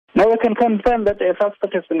Now we can confirm that a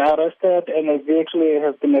suspect has been arrested and a vehicle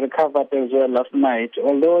has been recovered as well last night.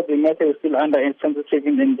 Although the matter is still under sensitive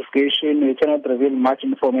investigation, we cannot reveal much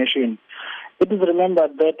information. It is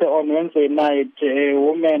remembered that on Wednesday night, a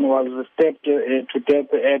woman was stabbed to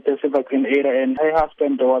death at the Silverglen area, and her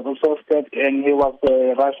husband was also stabbed, and he was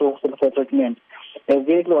rushed to hospital for treatment. A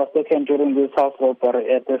vehicle was taken during this house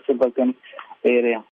robbery at the Silverglen area.